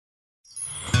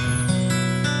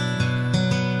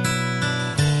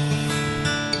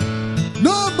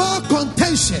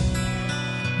tension,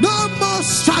 no more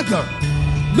struggle,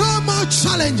 no more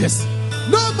challenges,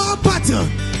 no more battle,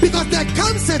 because there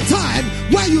comes a time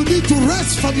where you need to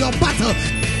rest from your battle.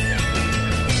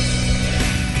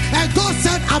 And God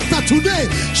said, after today,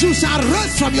 you shall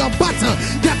rest from your battle.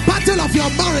 The battle of your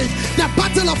marriage, the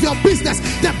battle of your business,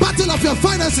 the battle of your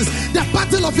finances, the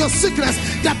battle of your sickness,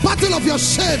 the battle of your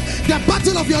shame, the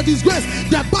battle of your disgrace,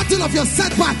 the battle of your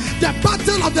setback, the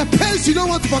battle of the pains you don't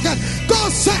want to forget.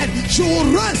 God said, you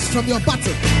will rest from your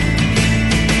battle.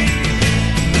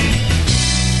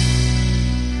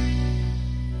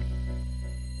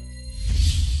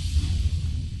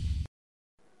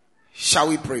 Shall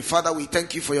we pray? Father, we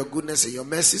thank you for your goodness and your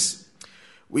mercies.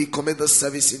 We commit this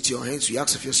service into your hands. We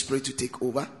ask of your Spirit to take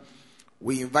over.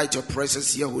 We invite your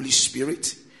presence here, Holy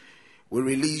Spirit. We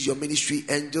release your ministry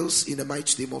angels in the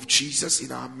mighty name of Jesus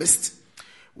in our midst.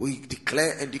 We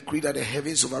declare and decree that the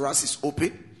heavens over us is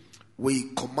open.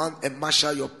 We command and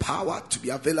marshal your power to be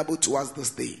available to us this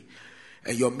day,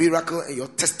 and your miracle and your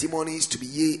testimonies to be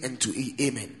yea and to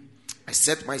amen. I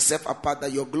set myself apart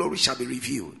that your glory shall be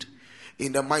revealed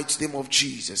in the mighty name of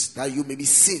Jesus, that you may be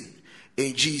seen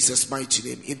in Jesus' mighty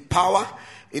name, in power,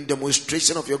 in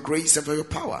demonstration of your grace and for your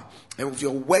power, and with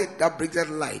your word that brings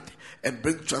that light and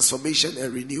brings transformation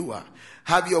and renewal.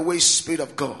 Have your way, Spirit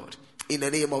of God, in the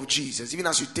name of Jesus, even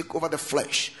as you take over the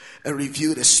flesh and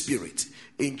reveal the Spirit.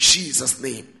 In Jesus'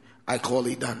 name, I call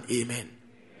it done. Amen.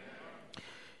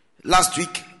 Last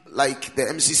week, like the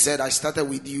MC said, I started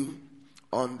with you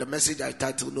on the message I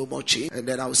titled No More Change, and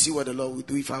then I'll see what the Lord will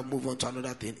do if I move on to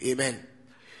another thing. Amen.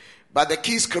 But the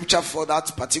key scripture for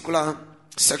that particular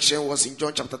section was in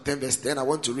John chapter 10 verse 10. I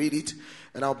want to read it,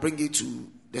 and I'll bring it to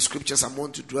the scriptures I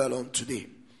want to dwell on today.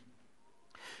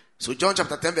 So John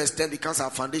chapter 10 verse 10 becomes our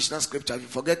foundational scripture. If you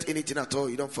forget anything at all,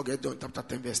 you don't forget John chapter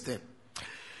 10 verse 10.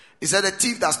 It said, the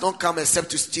thief does not come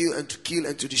except to steal and to kill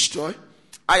and to destroy.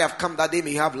 I have come that they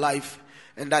may have life,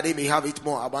 and that they may have it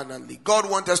more abundantly. God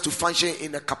wants us to function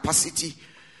in the capacity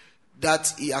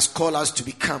that he has called us to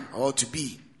become or to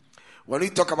be. When we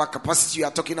talk about capacity, we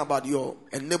are talking about your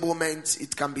enablement.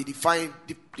 It can be defined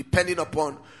depending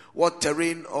upon what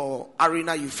terrain or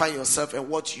arena you find yourself and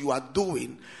what you are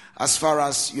doing as far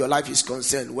as your life is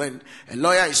concerned. When a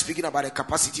lawyer is speaking about a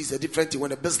capacity, it's a different thing.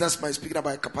 When a businessman is speaking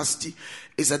about a capacity,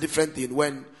 it's a different thing.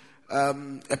 When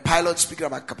a pilot speaking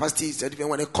about capacity is different.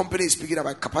 When a company is speaking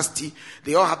about capacity,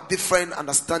 they all have different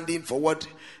understanding for what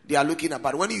they are looking at.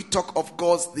 But when you talk of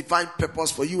God's divine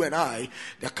purpose for you and I,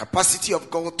 the capacity of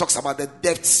God talks about the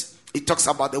depths. It talks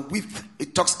about the width.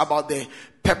 It talks about the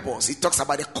purpose. It talks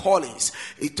about the callings.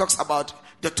 It talks about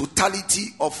the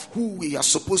totality of who we are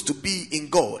supposed to be in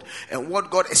God and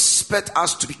what God expects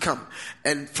us to become,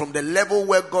 and from the level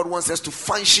where God wants us to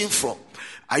function from.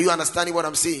 Are you understanding what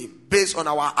I'm saying? Based on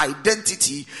our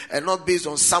identity and not based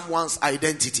on someone's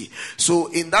identity. So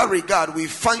in that regard, we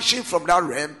function from that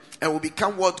realm and we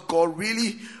become what God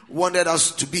really wanted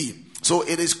us to be. So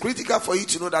it is critical for you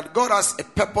to know that God has a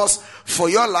purpose for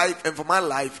your life and for my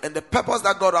life. And the purpose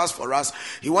that God has for us,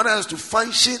 he wanted us to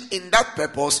function in that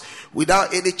purpose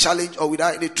without any challenge or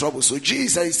without any trouble. So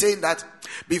Jesus is saying that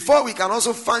before we can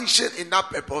also function in that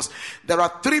purpose, there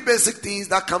are three basic things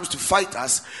that comes to fight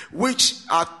us, which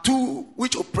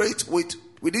operate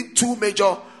within two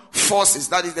major forces.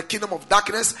 That is the kingdom of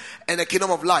darkness and the kingdom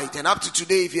of light. And up to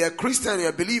today, if you're a Christian and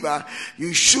you're a believer,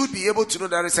 you should be able to know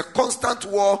there is a constant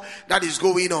war that is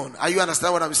going on. Are you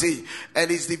understand what I'm saying? And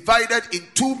it's divided in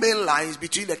two main lines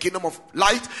between the kingdom of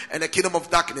light and the kingdom of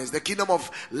darkness. The kingdom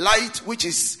of light, which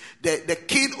is the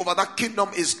king over that kingdom,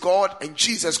 is God and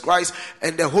Jesus Christ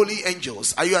and the holy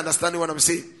angels. Are you understanding what I'm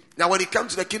saying? Now, when it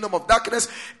comes to the kingdom of darkness,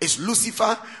 it's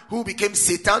Lucifer, who became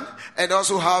Satan, and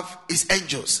also have his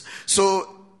angels.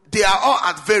 So they are all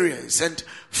at variance, and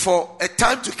for a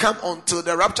time to come until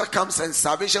the rapture comes and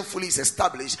salvation fully is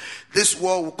established, this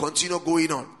war will continue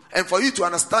going on. And for you to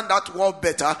understand that war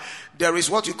better, there is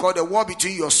what we call the war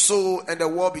between your soul and the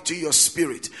war between your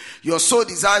spirit. Your soul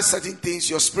desires certain things,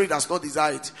 your spirit does not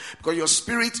desire it. Because your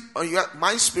spirit, or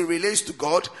my spirit, relates to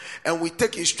God, and we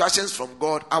take instructions from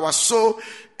God. Our soul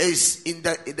is in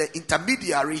the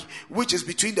intermediary, which is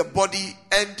between the body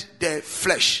and the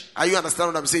flesh. Are you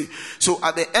understand what I'm saying? So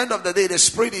at the end of the day, the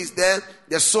spirit is there,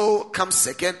 the soul comes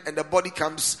second, and the body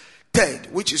comes third,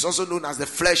 which is also known as the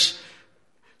flesh.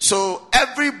 So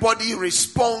everybody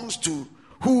responds to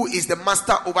who is the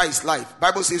master over his life.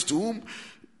 Bible says, to whom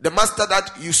the master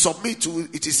that you submit to,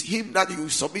 it is him that you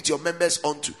submit your members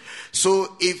unto.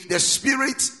 So if the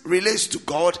spirit relates to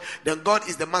God, then God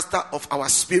is the master of our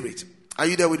spirit. Are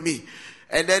you there with me?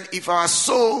 And then if our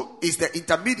soul is the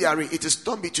intermediary, it is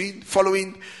torn between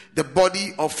following the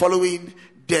body or following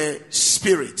the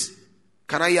spirit.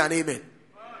 Can I hear an amen?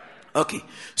 Okay.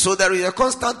 So there is a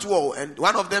constant war, and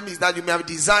one of them is that you may have a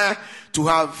desire to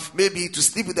have, maybe to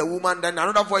sleep with a woman, then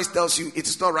another voice tells you it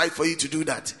is not right for you to do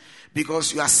that.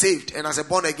 Because you are saved, and as a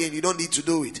born again, you don't need to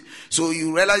do it. So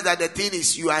you realize that the thing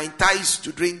is, you are enticed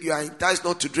to drink, you are enticed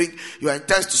not to drink, you are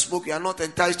enticed to smoke, you are not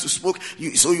enticed to smoke.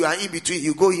 So you are in between.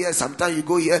 You go here, sometimes you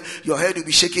go here, your head will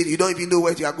be shaking, you don't even know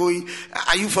where you are going.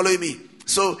 Are you following me?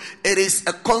 So it is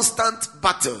a constant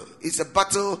battle. It's a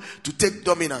battle to take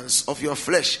dominance of your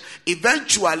flesh.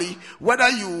 Eventually, whether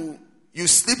you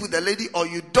sleep with the lady or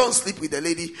you don't sleep with the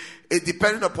lady, it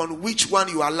depends upon which one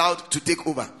you are allowed to take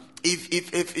over.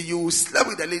 If you sleep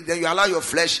with the lady, then you allow your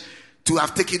flesh to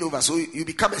have taken over. So you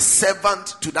become a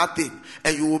servant to that thing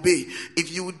and you obey.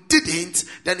 If you didn't,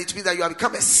 then it means that you have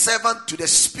become a servant to the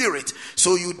spirit.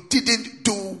 So you didn't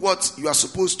do what you are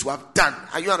supposed to have done.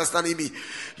 Are you understanding me?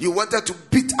 You wanted to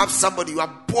beat up somebody. You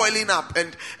are boiling up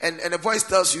and a voice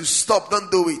tells you, stop, don't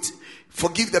do it.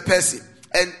 Forgive the person.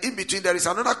 And in between there is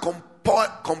another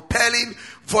compelling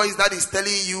voice that is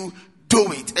telling you, do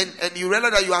it, and you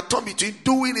realize that you are torn between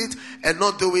doing it and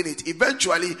not doing it.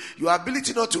 Eventually, your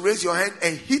ability not to raise your hand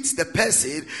and hit the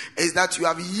person is that you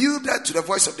have yielded to the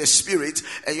voice of the spirit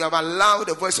and you have allowed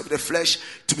the voice of the flesh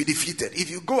to be defeated.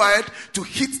 If you go ahead to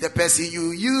hit the person,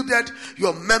 you yielded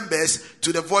your members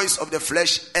to the voice of the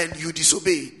flesh and you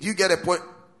disobey. Do you get a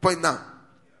point now?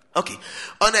 Okay.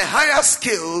 On a higher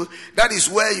scale, that is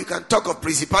where you can talk of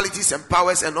principalities and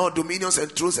powers and all dominions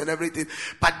and thrones and everything.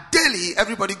 But daily,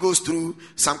 everybody goes through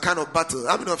some kind of battle.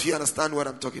 How many of you understand what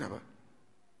I'm talking about?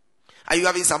 Are you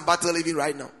having some battle even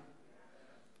right now?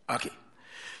 Okay.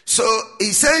 So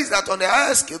he says that on the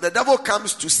higher scale, the devil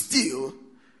comes to steal,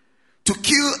 to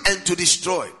kill, and to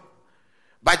destroy.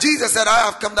 But Jesus said, I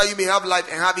have come that you may have life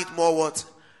and have it more what?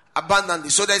 Abundantly.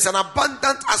 So there is an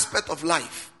abundant aspect of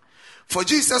life. For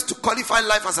Jesus to qualify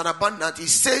life as an abundant,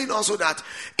 he's saying also that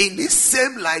in this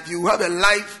same life, you have a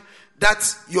life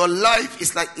that your life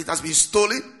is like it has been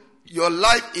stolen, your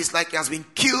life is like it has been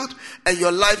killed, and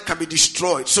your life can be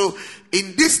destroyed. So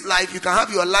in this life, you can have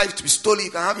your life to be stolen,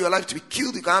 you can have your life to be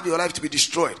killed, you can have your life to be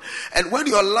destroyed. And when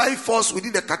your life falls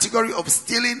within the category of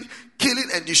stealing, killing,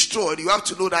 and destroyed, you have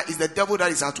to know that it's the devil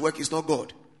that is at work, it's not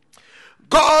God.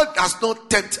 God does not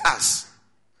tempt us.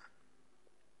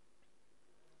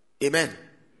 Amen.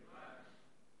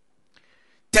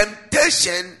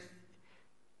 Temptation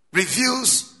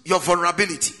reveals your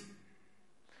vulnerability.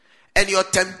 And your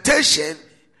temptation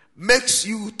makes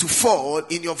you to fall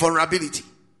in your vulnerability.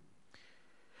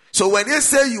 So when they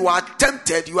say you are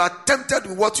tempted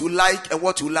with what you like and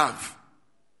what you love.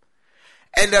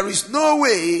 And there is no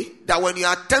way that when you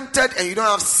are tempted and you don't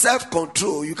have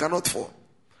self-control, you cannot fall.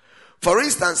 For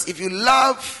instance, if you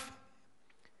love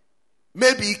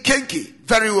maybe kenke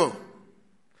very well,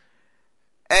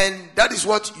 and that is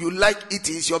what you like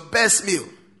eating, is your best meal.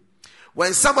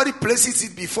 When somebody places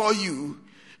it before you,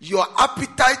 your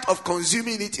appetite of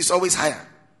consuming it is always higher.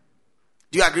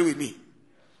 Do you agree with me?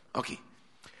 Okay.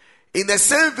 In the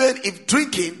same vein, if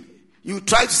drinking, you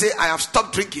try to say, I have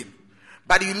stopped drinking,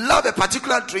 but you love a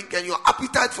particular drink and your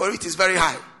appetite for it is very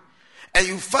high, and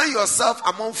you find yourself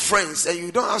among friends and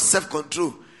you don't have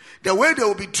self-control, the way they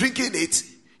will be drinking it,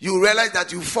 you realize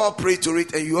that you fall prey to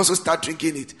it and you also start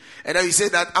drinking it. And then you say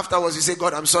that afterwards, you say,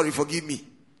 God, I'm sorry, forgive me.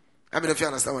 How many of you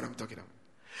understand what I'm talking about?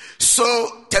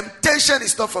 So, temptation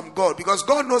is not from God because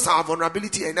God knows our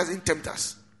vulnerability and doesn't tempt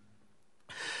us.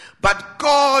 But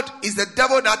God is the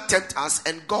devil that tempts us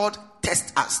and God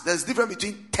tests us. There's a difference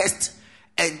between test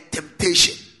and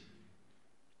temptation.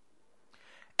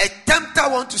 A tempter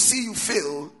wants to see you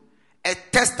fail. A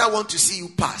tester wants to see you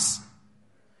pass.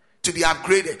 To be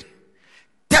upgraded.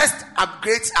 Test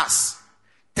upgrades us.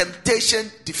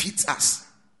 Temptation defeats us.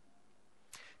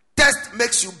 Test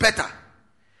makes you better.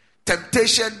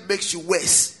 Temptation makes you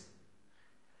worse.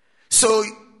 So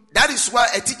that is why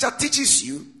a teacher teaches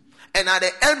you, and at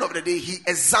the end of the day, he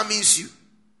examines you.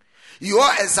 Your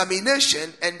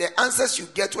examination and the answers you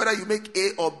get, whether you make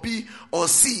A or B or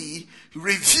C,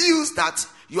 reveals that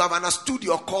you have understood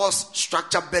your course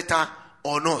structure better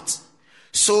or not.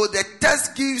 So the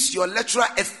test gives your lecturer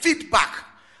a feedback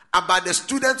about the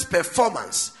student's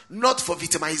performance, not for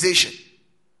victimization.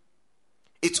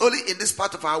 It's only in this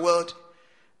part of our world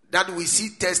that we see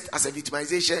test as a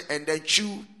victimization and then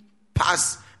chew,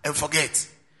 pass, and forget.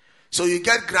 So you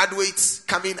get graduates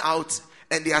coming out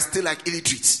and they are still like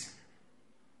illiterates.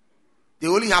 They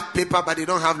only have paper but they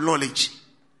don't have knowledge.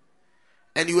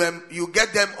 And you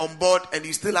get them on board and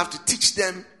you still have to teach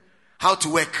them how to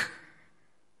work.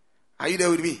 Are you there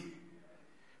with me?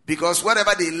 Because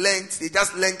whatever they learned, they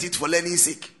just learned it for learning's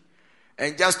sake.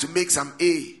 and just to make some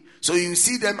A. So you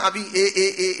see them having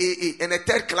A. And a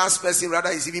third class person rather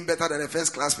is even better than a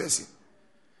first class person.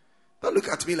 Don't look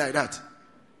at me like that.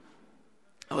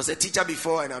 I was a teacher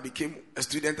before and I became a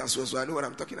student as well, so I know what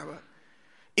I'm talking about.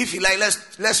 If you like,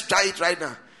 let's try it right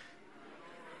now.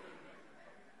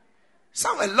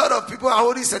 A lot of people are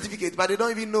holding certificates, but they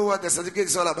don't even know what the certificate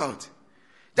is all about.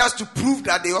 Just to prove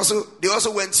that they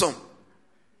also went some.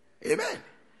 Amen.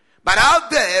 But out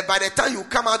there, by the time you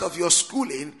come out of your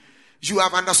schooling, you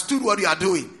have understood what you are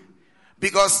doing.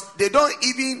 Because they don't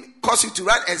even cause you to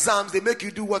write exams, they make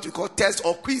you do what we call tests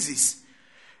or quizzes.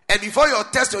 And before your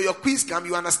test or your quiz come,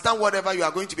 you understand whatever you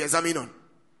are going to be examining on.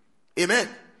 Amen.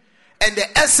 And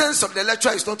the essence of the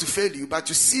lecture is not to fail you, but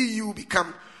to see you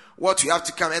become what you have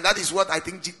to come. And that is what I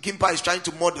think Gimpa is trying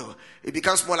to model. It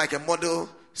becomes more like a model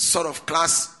sort of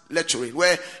class lecturing,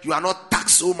 where you are not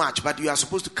taxed so much, but you are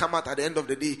supposed to come out at the end of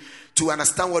the day to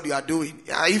understand what you are doing.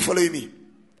 Are you following me?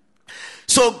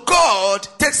 So God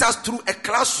takes us through a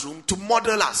classroom to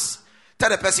model us. Tell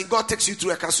the person, God takes you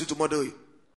through a classroom to model you.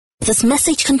 This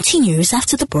message continues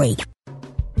after the break.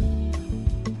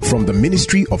 From the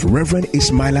ministry of Reverend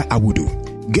Ismaila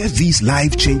Awudu, get these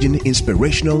life-changing,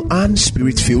 inspirational, and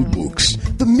spirit-filled books.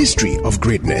 The Mystery of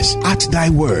Greatness, At Thy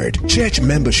Word, Church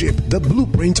Membership, The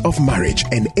Blueprint of Marriage,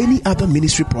 and any other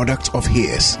ministry product of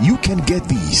his. You can get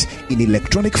these in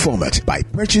electronic format by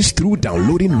purchase through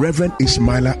downloading Reverend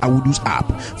Ismaila Awudu's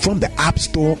app from the App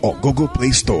Store or Google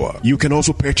Play Store. You can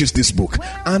also purchase this book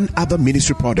and other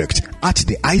ministry product at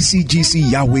the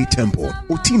ICGC Yahweh Temple,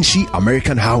 Otinshi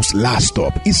American House, last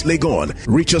stop, East Legon.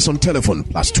 Reach us on telephone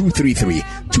 +233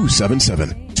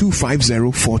 277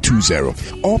 250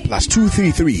 420 or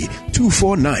 +233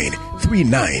 249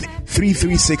 39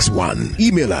 3361.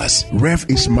 Email us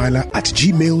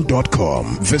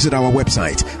revismaila@gmail.com. Visit our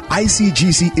website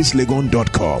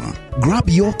icgcislegon.com. Grab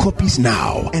your copies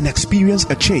now and experience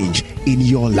a change in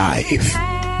your life.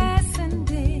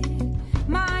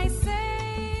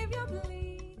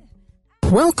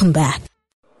 Welcome back.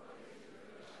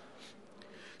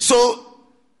 So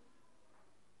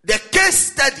the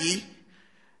case study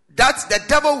that the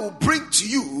devil will bring to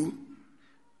you,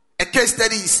 a case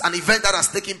study is an event that has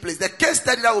taken place. The case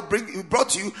study that will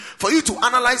brought to you for you to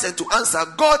analyze and to answer,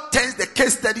 God turns the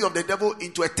case study of the devil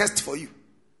into a test for you.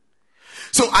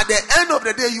 So at the end of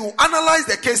the day, you analyze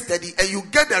the case study and you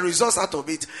get the results out of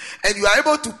it, and you are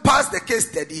able to pass the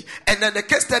case study, and then the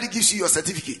case study gives you your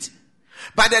certificate.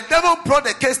 But the devil brought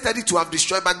the case study to have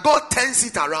destroyed, but God turns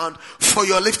it around for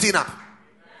your lifting up.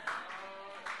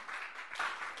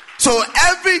 So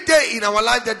every day in our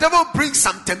life, the devil brings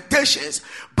some temptations,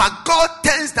 but God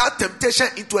turns that temptation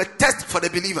into a test for the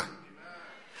believer.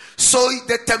 So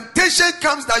the temptation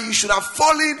comes that you should have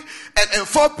fallen and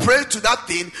fall prey to that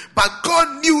thing, but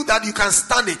God knew that you can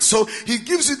stand it. So he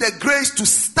gives you the grace to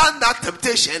stand that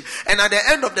temptation, and at the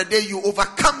end of the day, you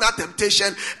overcome that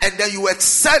temptation, and then you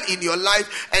excel in your life,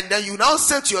 and then you now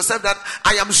say to yourself that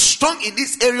I am strong in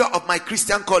this area of my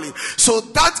Christian calling. So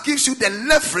that gives you the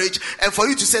leverage, and for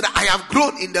you to say that I have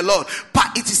grown in the Lord.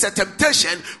 But it is a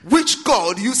temptation which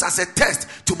God used as a test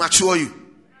to mature you.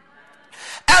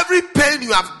 Every pain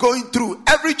you have going through,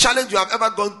 every challenge you have ever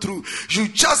gone through, you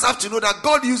just have to know that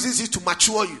God uses it to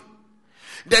mature you.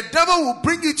 The devil will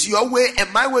bring it your way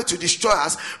and my way to destroy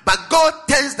us, but God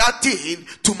turns that thing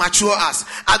to mature us.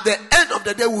 At the end of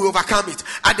the day, we overcome it.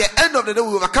 At the end of the day,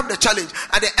 we overcome the challenge.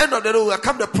 At the end of the day, we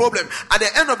overcome the problem. At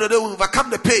the end of the day, we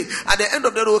overcome the pain. At the end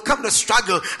of the day, we overcome the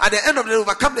struggle. At the end of the day, we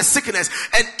overcome the sickness.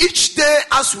 And each day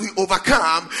as we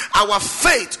overcome, our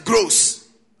faith grows.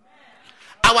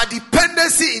 Our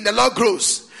dependency in the Lord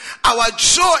grows. Our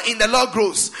joy in the Lord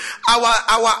grows.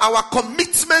 Our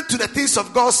commitment to the things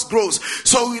of God grows.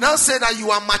 So we now say that you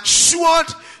are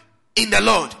matured in the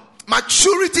Lord.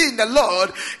 Maturity in the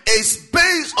Lord is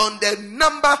based on the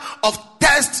number of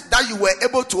tests that you were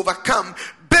able to overcome,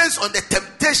 based on the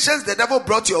temptations the devil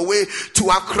brought your way to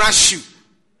have crushed you.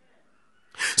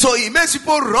 So it makes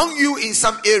people wrong you in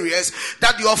some areas,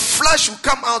 that your flesh will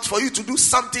come out for you to do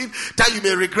something that you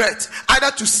may regret, either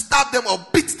to stab them or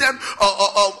beat them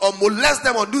or molest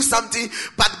them or do something.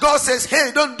 But God says,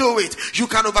 hey, don't do it. You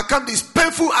can overcome this,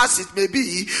 painful as it may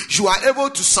be. You are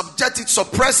able to subject it,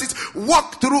 suppress it,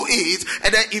 walk through it,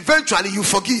 and then eventually you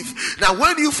forgive. Now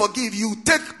when you forgive, you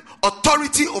take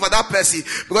authority over that person,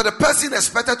 because the person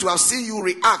expected to have seen you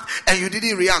react and you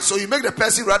didn't react. So you make the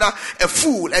person rather a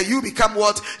fool, and you become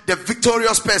what? The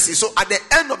victorious person. So at the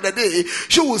end of the day,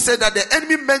 you will say that the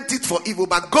enemy meant it for evil,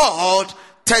 but God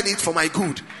turned it for my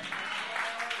good.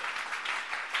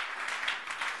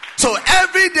 So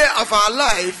every day of our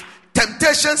life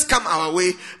temptations come our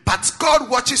way, but God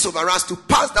watches over us to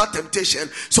pass that temptation,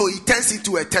 so He turns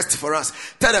into a test for us.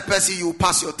 Tell the person you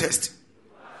pass your test.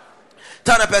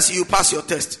 Tell the person you pass your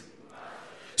test.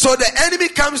 So the enemy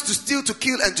comes to steal, to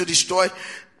kill, and to destroy.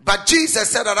 But Jesus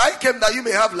said that I came that you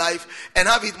may have life and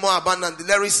have it more abundantly.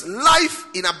 There is life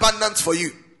in abundance for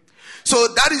you. So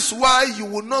that is why you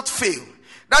will not fail.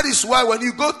 That is why when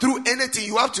you go through anything,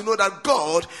 you have to know that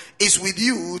God is with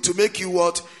you to make you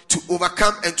what? To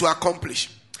overcome and to accomplish.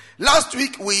 Last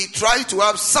week, we tried to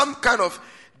have some kind of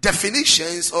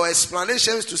definitions or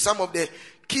explanations to some of the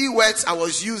key words I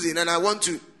was using, and I want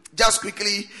to just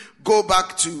quickly go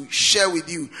back to share with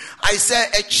you. I said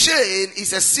a chain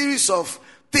is a series of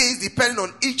things depending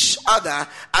on each other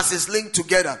as it's linked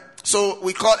together. So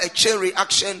we call a chain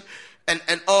reaction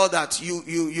and all that.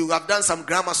 You have done some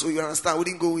grammar, so you understand. We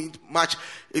didn't go in much.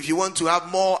 If you want to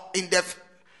have more in-depth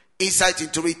insight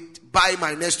into it, buy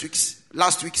my last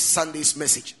week's Sunday's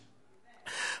message.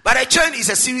 But a chain is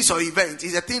a series of events.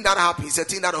 It's a thing that happens. It's a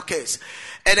thing that occurs.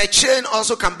 And a chain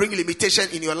also can bring limitation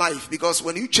in your life, because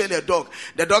when you chain a dog,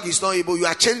 the dog is not able. You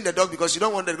are chaining the dog because you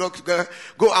don't want the dog to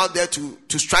go out there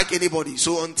to strike anybody.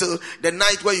 So until the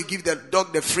night where you give the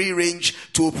dog the free range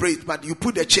to operate, but you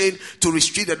put the chain to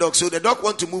restrict the dog. So the dog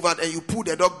wants to move out and you pull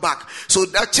the dog back. So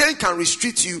that chain can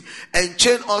restrict you, and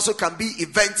chain also can be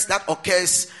events that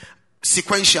occurs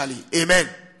sequentially. Amen.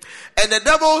 And the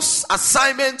devil's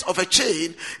assignment of a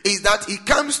chain is that he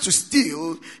comes to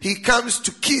steal, he comes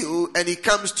to kill, and he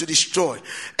comes to destroy.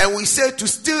 And we say to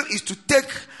steal is to take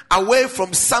away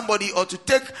from somebody or to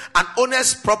take an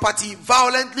owner's property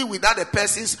violently without a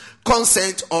person's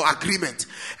consent or agreement.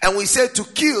 And we say to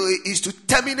kill is to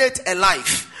terminate a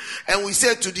life. And we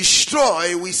say to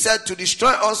destroy, we said to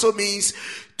destroy also means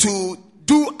to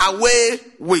do away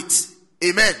with.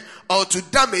 Amen. Or to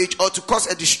damage or to cause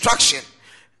a destruction.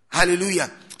 Hallelujah.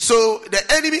 So the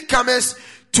enemy comes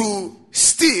to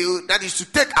steal, that is to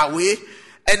take away,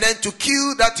 and then to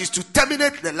kill, that is to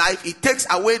terminate the life. He takes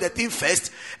away the thing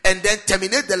first and then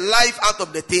terminate the life out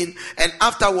of the thing, and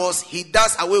afterwards he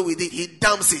does away with it. He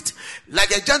dumps it.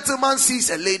 Like a gentleman sees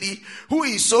a lady who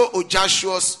is so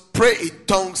audacious, pray in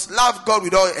tongues, love God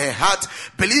with all her heart,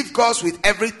 believe God with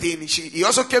everything. He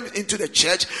also came into the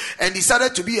church and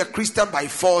decided to be a Christian by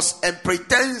force and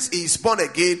pretends he is born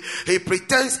again. He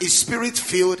pretends he's spirit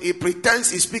filled. He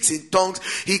pretends he speaks in tongues.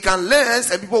 He can lay hands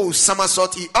and people will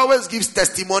somersault. He always gives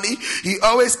testimony. He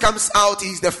always comes out.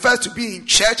 He's the first to be in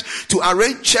church, to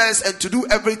arrange chairs and to do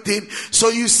everything. So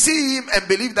you see him and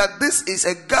believe that this is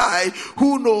a guy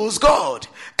who knows God.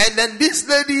 And then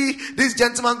this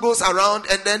gentleman goes around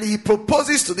and then he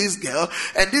proposes to this girl,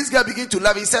 and this girl begins to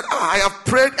love. He said, I have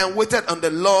prayed and waited on the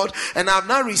Lord, and I have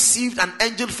now received an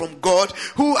angel from God.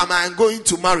 Who am I going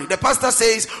to marry? The pastor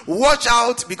says, watch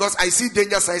out, because I see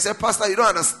danger. So I said, Pastor, you don't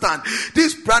understand.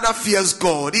 This brother fears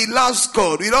God. He loves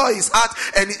God with all his heart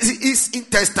and his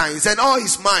intestines and all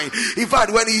his mind. In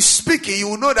fact, when he's speaking, you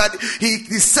will know that he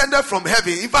descended from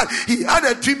heaven. In fact, he had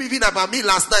a dream even about me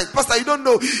last night. Pastor, you don't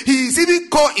know. He is even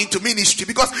called into ministry,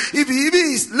 because if he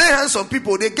even lay hands on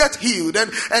people, they get healed, and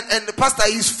the pastor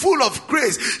is full of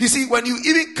grace. You see, when you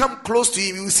even come close to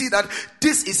him, you will see that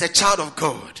this is a child of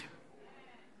God.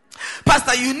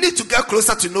 Pastor, you need to get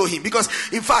closer to know him, because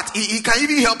in fact he can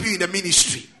even help you in the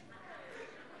ministry.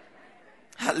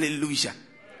 Hallelujah.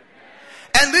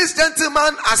 And this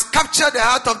gentleman has captured the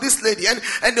heart of this lady,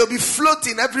 and they'll be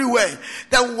floating everywhere.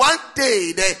 Then one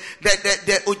day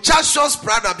the audacious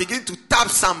brother began to tap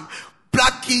some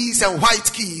black keys and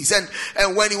white keys,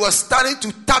 and when he was starting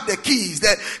to tap the keys,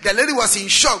 the lady was in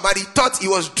shock, but he thought he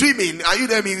was dreaming. Are you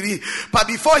there, me? But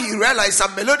before he realized,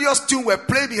 some melodious tune were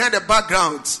playing behind the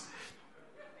background.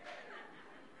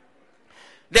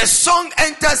 The song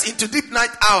enters into deep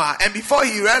night hour, and before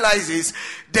he realizes,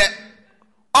 the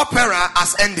opera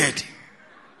has ended.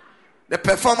 The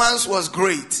performance was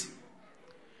great,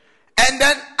 and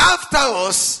then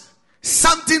afterwards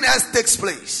something else takes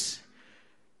place.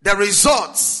 The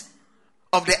results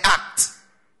of the act,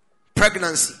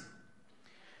 pregnancy.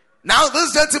 Now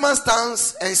this gentleman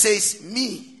stands and says,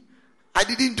 me, I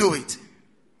didn't do it.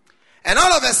 And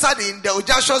all of a sudden, the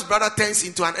audacious brother turns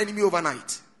into an enemy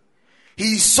overnight.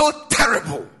 He is so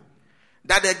terrible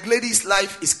that the lady's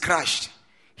life is crushed.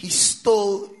 He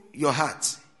stole your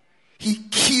heart. He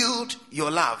killed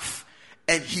your love.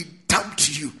 And he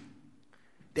dumped you.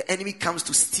 The enemy comes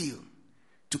to steal,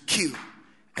 to kill,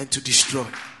 and to destroy.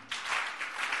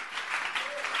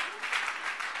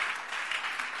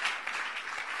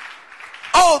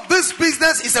 oh, this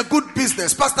business is a good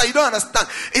business. Pastor, you don't understand.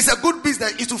 It's a good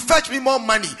business. It's to fetch me more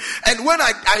money. And when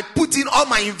I put in all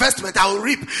my investment, I will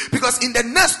reap. Because in the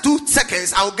next 2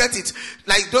 seconds, I will get it.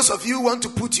 Like those of you who want to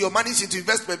put your money into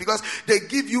investment because they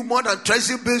give you more than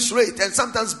treasury bills rate and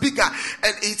sometimes bigger.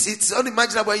 And it's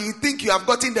unimaginable. You think you have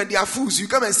gotten them, they are fools. You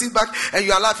come and sit back and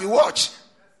you are laughing. Watch.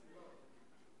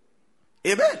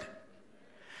 Amen.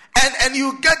 And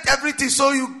you get everything,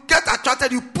 so you get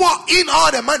attracted, you pour in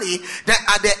all the money. Then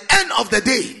at the end of the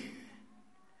day,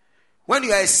 when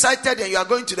you are excited and you are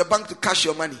going to the bank to cash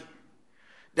your money,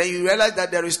 then you realize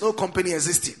that there is no company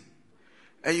existing.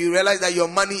 And you realize that your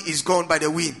money is gone by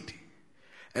the wind.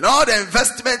 And all the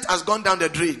investment has gone down the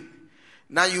drain.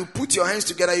 Now you put your hands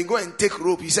together, you go and take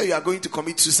rope. You say you are going to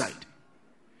commit suicide.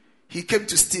 He came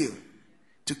to steal,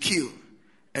 to kill,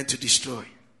 and to destroy.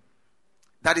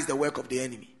 That is the work of the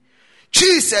enemy.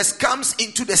 Jesus comes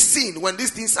into the scene when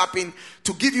these things happen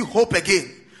to give you hope again.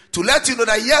 To let you know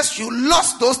that yes, you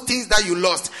lost those things that you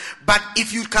lost. But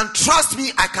if you can trust me,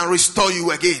 I can restore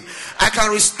you again. I can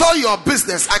restore your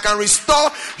business. I can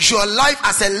restore your life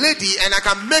as a lady. And I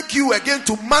can make you again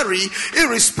to marry,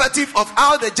 irrespective of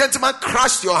how the gentleman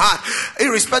crushed your heart.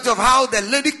 Irrespective of how the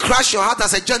lady crushed your heart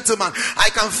as a gentleman. I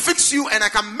can fix you and I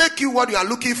can make you what you are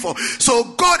looking for. So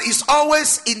God is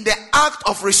always in the act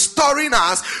of restoring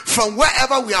us from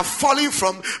wherever we are falling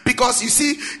from. Because you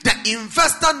see, the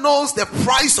investor knows the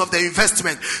price of the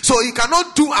investment, so he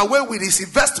cannot do away with his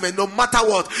investment no matter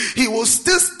what. He will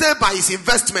still stay by his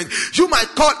investment. You might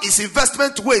call his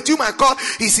investment weight, you might call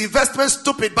his investment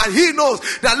stupid, but he knows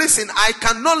that listen, I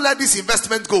cannot let this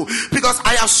investment go because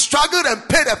I have struggled and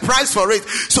paid a price for it.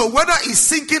 So whether it's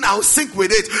sinking, I'll sink with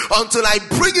it until I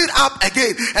bring it up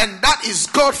again. And that is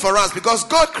God for us, because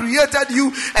God created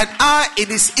you and I in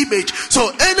his image. So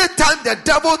anytime the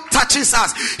devil touches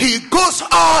us, he goes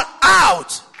all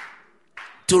out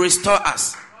to restore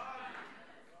us,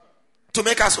 to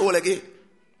make us whole again.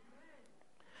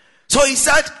 So he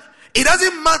said, it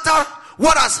doesn't matter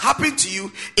what has happened to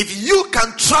you. If you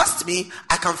can trust me,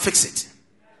 I can fix it.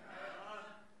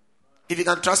 If you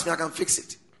can trust me, I can fix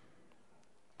it.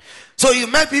 So you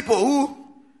met people who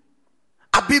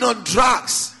have been on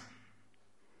drugs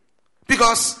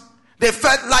because they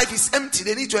felt life is empty.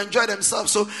 They need to enjoy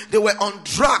themselves. So they were on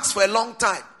drugs for a long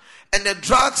time. And the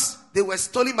drugs, they were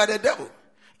stolen by the devil.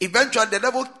 Eventually, the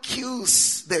devil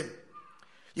kills them.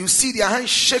 You see their hands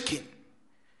shaking.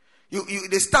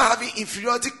 They start having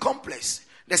inferiority complex.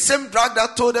 The same drug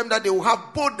that told them that they will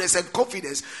have boldness and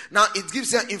confidence, now it gives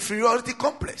them inferiority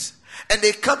complex. And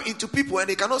they come into people and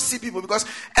they cannot see people because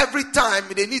every time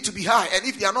they need to be high. And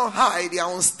if they are not high, they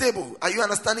are unstable. Are you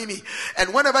understanding me?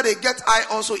 And whenever they get high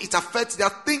also, it affects their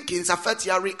thinking, it affects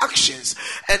their reactions.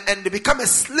 And they become a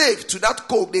slave to that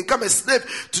coke. They become a slave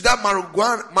to that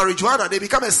marijuana. They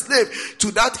become a slave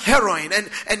to that heroin.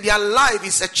 And their life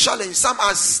is a challenge. Some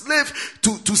are slave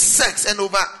to sex. And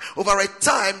over a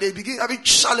time, they begin having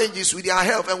challenges with their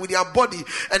health and with their body.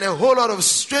 And a whole lot of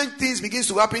strange things begins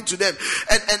to happen to them.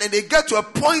 And they get to a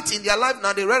point in their life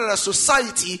now, they realize that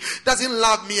society doesn't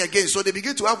love me again. So they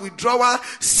begin to have withdrawal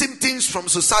symptoms from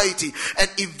society. And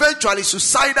eventually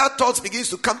suicidal thoughts begins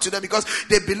to come to them because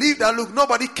they believe that, look,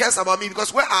 nobody cares about me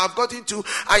because where I have gotten to,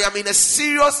 I am in a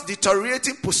serious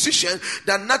deteriorating position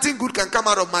that nothing good can come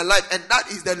out of my life. And that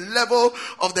is the level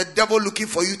of the devil looking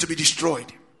for you to be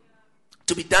destroyed,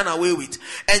 to be done away with.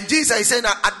 And Jesus is saying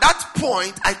that at that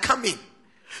point, I come in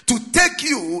to take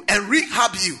you and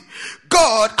rehab you.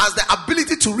 God has the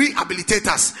ability to rehabilitate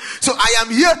us. So I am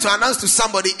here to announce to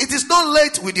somebody, it is not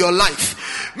late with your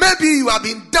life. Maybe you have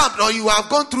been dumped or you have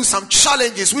gone through some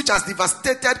challenges which has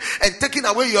devastated and taken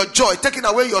away your joy, taken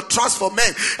away your trust for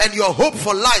men and your hope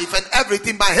for life and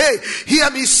everything. But hey, hear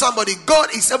me somebody, God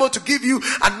is able to give you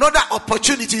another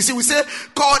opportunity. You see, we say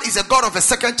God is a God of a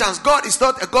second chance. God is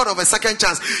not a God of a second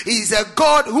chance. He is a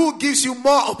God who gives you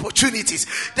more opportunities.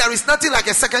 There is nothing like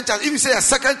a second chance. If you say a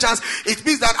second chance, it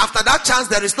means that after that chance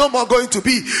there is no more going to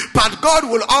be. But God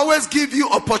will always give you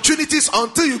opportunities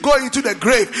until you go into the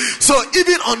grave. So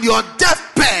even on your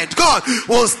deathbed, God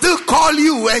will still call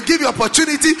you and give you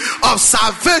opportunity of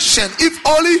salvation if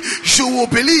only you will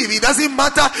believe. It doesn't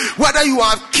matter whether you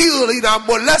have killed, you have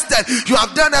molested, you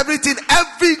have done everything.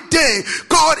 Every day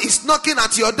God is knocking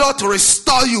at your door to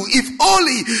restore you. If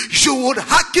only you would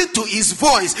hearken to his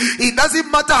voice. It doesn't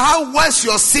matter how worse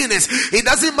your sin is. It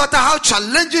doesn't matter how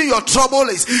challenging your trouble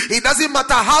is. It doesn't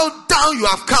matter how down you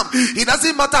have come. It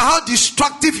doesn't matter how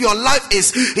destructive your life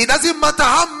is. It doesn't matter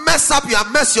how messed up you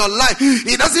have messed your life.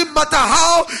 It doesn't matter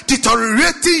how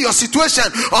deteriorating your situation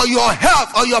or your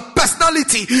health or your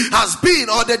personality has been,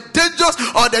 or the dangers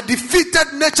or the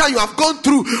defeated nature you have gone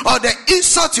through, or the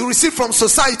insult you receive from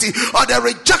society, or the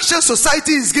rejection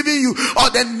society is giving you, or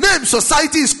the name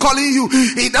society is calling you.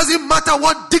 It doesn't matter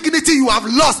what dignity you have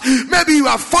lost. Maybe you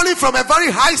are falling from a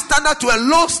very high standard to a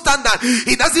low standard.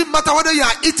 It doesn't matter whether you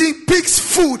are eating pig's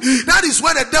food. That is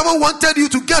where the devil wanted you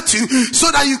to get you,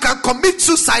 so that you can commit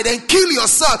suicide and kill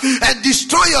yourself and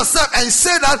destroy yourself and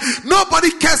say that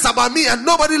nobody cares about me and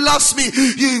nobody loves me.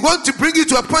 You want to bring you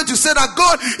to a point to say that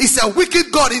God is a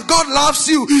wicked God. If God loves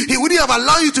you, he wouldn't have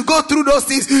allowed you to go through those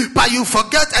things. But you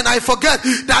forget, and I forget,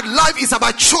 that life is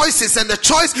about choices, and the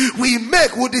choice we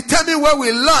make will determine where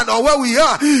we land or where we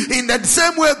are. In the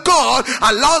same way, God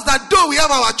allows that though we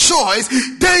have our choice,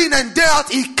 day in and day out,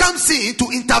 he comes in to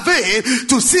intervene,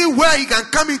 to see where he can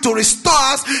come in to restore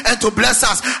us and to bless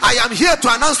us. I am here to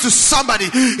announce to somebody,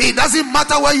 it doesn't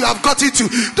matter where you have got it to.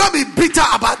 Don't be bitter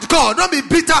about God. Don't be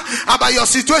bitter about your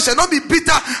situation. Don't be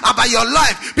bitter about your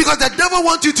life, because the devil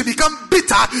wants you to become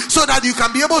bitter so that you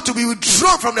can be able to be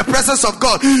withdrawn from the presence of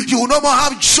God. You will no more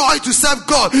have joy to serve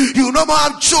God. You will no more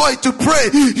have joy to pray.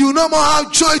 You will no more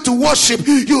have joy to worship.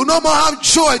 You will no more have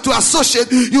joy to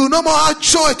associate. You will no more have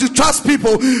joy to trust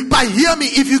people. But hear me,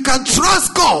 if you can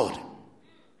trust God,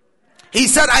 he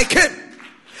said, I came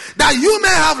that you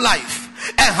may have life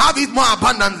and have it more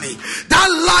abundantly. That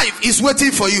life is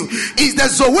waiting for you. Is the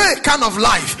Zoe kind of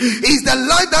life. Is the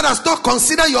life that does not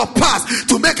consider your past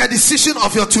to make a decision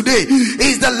of your today.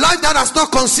 Is the life that does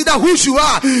not consider who you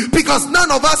are, because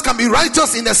none of us can be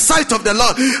righteous in the sight of the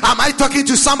Lord. Am I talking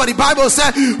to somebody? Bible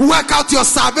said, work out your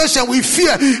salvation with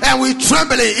fear and with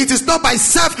trembling. It is not by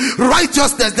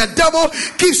self-righteousness. The devil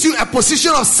gives you a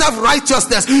position of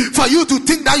self-righteousness for you to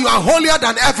think that you are holier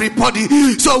than everybody.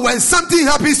 So when something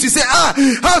happens, you say,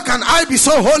 how can I be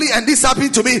so holy and this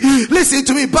happened to me? Listen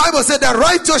to me. Bible said the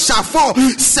righteous shall fall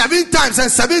 7 times, and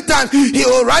 7 times he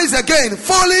will rise again.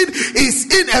 Falling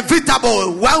is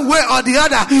inevitable one way or the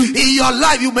other. In your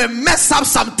life you may mess up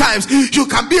sometimes. You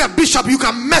can be a bishop, you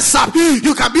can mess up.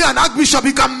 You can be an archbishop,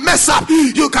 you can mess up.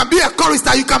 You can be a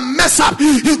chorister, you can mess up.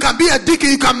 You can be a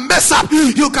deacon, you can mess up.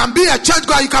 You can be a church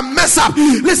guy, you can mess up.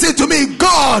 Listen to me.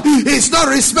 God is not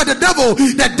respect the devil.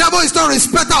 The devil is not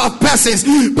respecter of persons.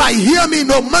 But hear me,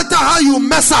 no matter how you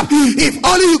mess up, if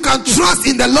only you can trust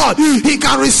in the Lord, he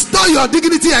can restore your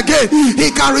dignity again.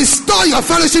 He can restore your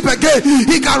fellowship again.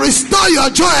 He can restore your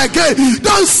joy again.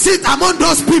 Don't sit among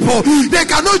those people. They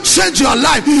cannot change your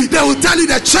life. They will tell you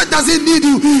the church doesn't need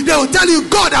you. They will tell you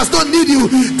God does not need you.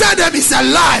 Tell them it's a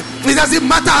lie. It doesn't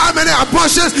matter how many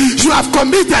abortions you have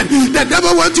committed. The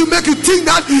devil wants to make you think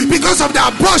that because of the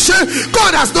abortion,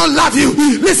 God does not love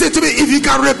you. Listen to me. If you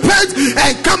can repent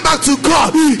and come back to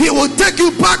God, he will take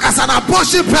you back as an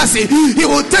abortion person. He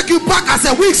will take you back as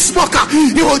a weed smoker.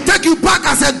 He will take you back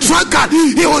as a drunkard.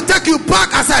 He will take you back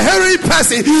as a heroin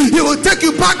person. He will take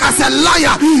you back as a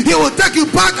liar. He will take you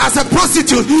back as a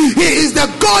prostitute. He is the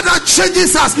God that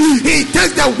changes us. He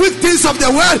takes the weak things of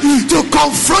the world to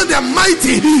confront the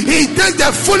mighty. He takes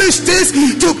the foolish things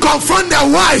to confront the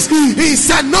wise. He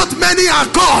said, not many are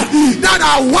called that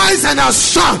are wise and are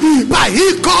strong, but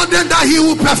he called them that he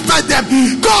will perfect them.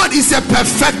 God is a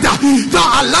perfecter.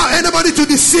 Don't allow anybody to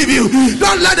deceive you.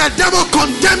 Don't let the devil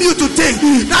condemn you to think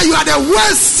that you are the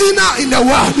worst sinner in the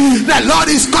world. The Lord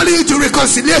is calling you to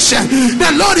reconciliation.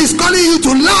 The Lord is calling you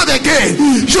to love again.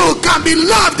 You can be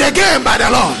loved again by the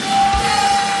Lord.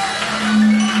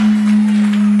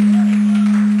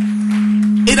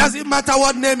 It doesn't matter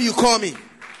what name you call me.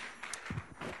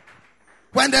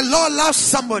 When the Lord loves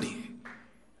somebody,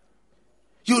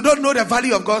 you don't know the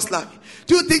value of God's love.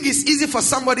 Do you think it's easy for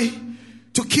somebody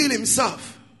to kill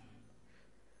himself?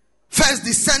 First,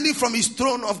 descending from his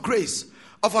throne of grace,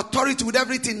 of authority with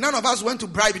everything. None of us went to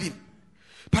bribe him.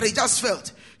 But he just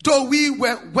felt, though we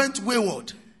went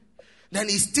wayward, then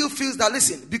he still feels that,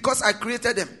 listen, because I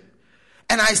created them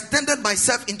and I extended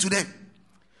myself into them,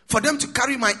 for them to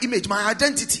carry my image, my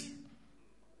identity,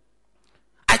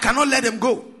 I cannot let them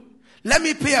go. Let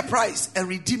me pay a price and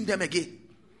redeem them again,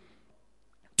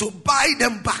 to buy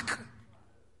them back.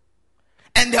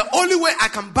 And the only way I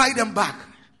can buy them back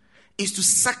is to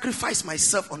sacrifice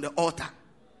myself on the altar,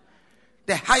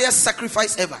 the highest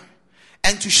sacrifice ever,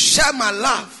 and to share my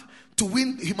love to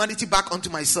win humanity back unto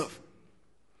myself.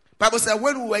 Bible says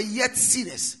when we were yet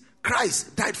sinners,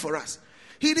 Christ died for us.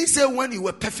 He didn't say when you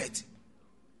were perfect.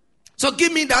 So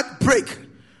give me that break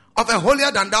of a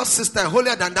holier than thou sister,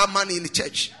 holier than thou man in the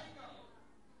church.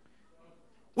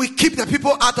 We keep the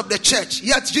people out of the church.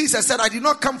 Yet Jesus said, I did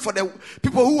not come for the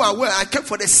people who are well. I came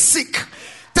for the sick.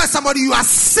 Tell somebody you are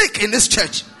sick in this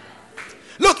church.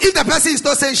 Look, if the person is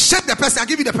not saying, shake the person, I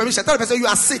give you the permission. Tell the person you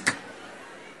are sick.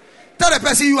 Tell the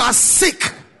person you are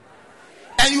sick.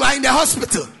 And you are in the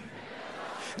hospital.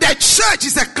 The church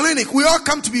is a clinic. We all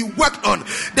come to be worked on.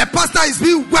 The pastor is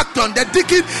being worked on. The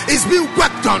deacon is being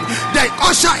worked on. The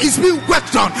usher is being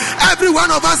worked on. Every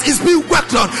one of us is being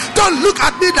worked on. Don't look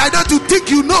at me like that to think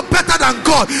you know better than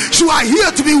God. You are here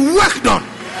to be worked on.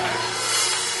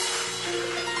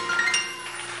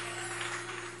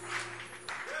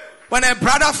 When a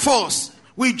brother falls,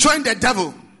 we join the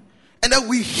devil. And then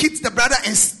we hit the brother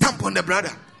and stamp on the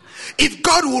brother. If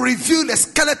God will reveal the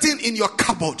skeleton in your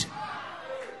cupboard,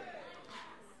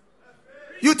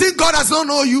 you think God does not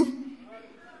know you?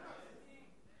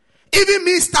 Even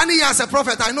me standing here as a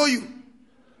prophet, I know you.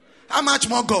 How much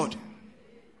more God?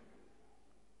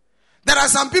 There are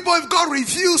some people, if God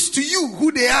reveals to you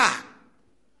who they are,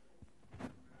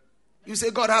 you say,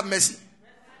 God have mercy.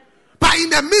 But in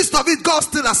the midst of it, God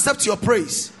still accepts your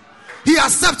praise. He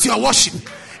accepts your worship.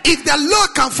 If the Lord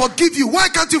can forgive you, why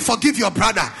can't you forgive your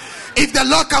brother? If the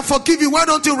Lord can forgive you, why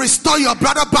don't you restore your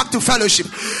brother back to fellowship?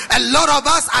 A lot of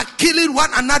us are killing one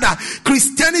another.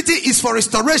 Christianity is for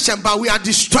restoration, but we are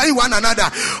destroying one another.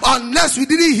 Unless we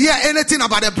didn't hear anything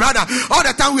about a brother, all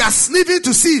the time we are sniffing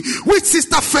to see which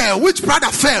sister fell, which brother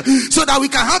fell, so that we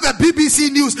can have a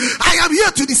BBC News. I am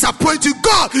here to disappoint you.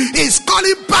 God is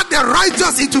calling back the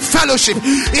righteous into fellowship.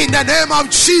 In the name of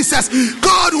Jesus,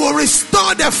 God will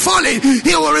restore the fallen.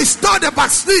 He will restore the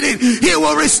backsliding. He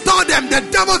will restore them. The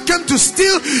devil came to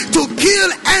steal, to kill,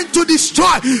 and to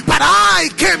destroy, but I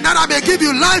came that I may give you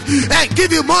life and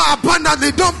give you more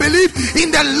abundantly. Don't believe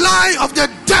in the lie of the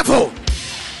devil.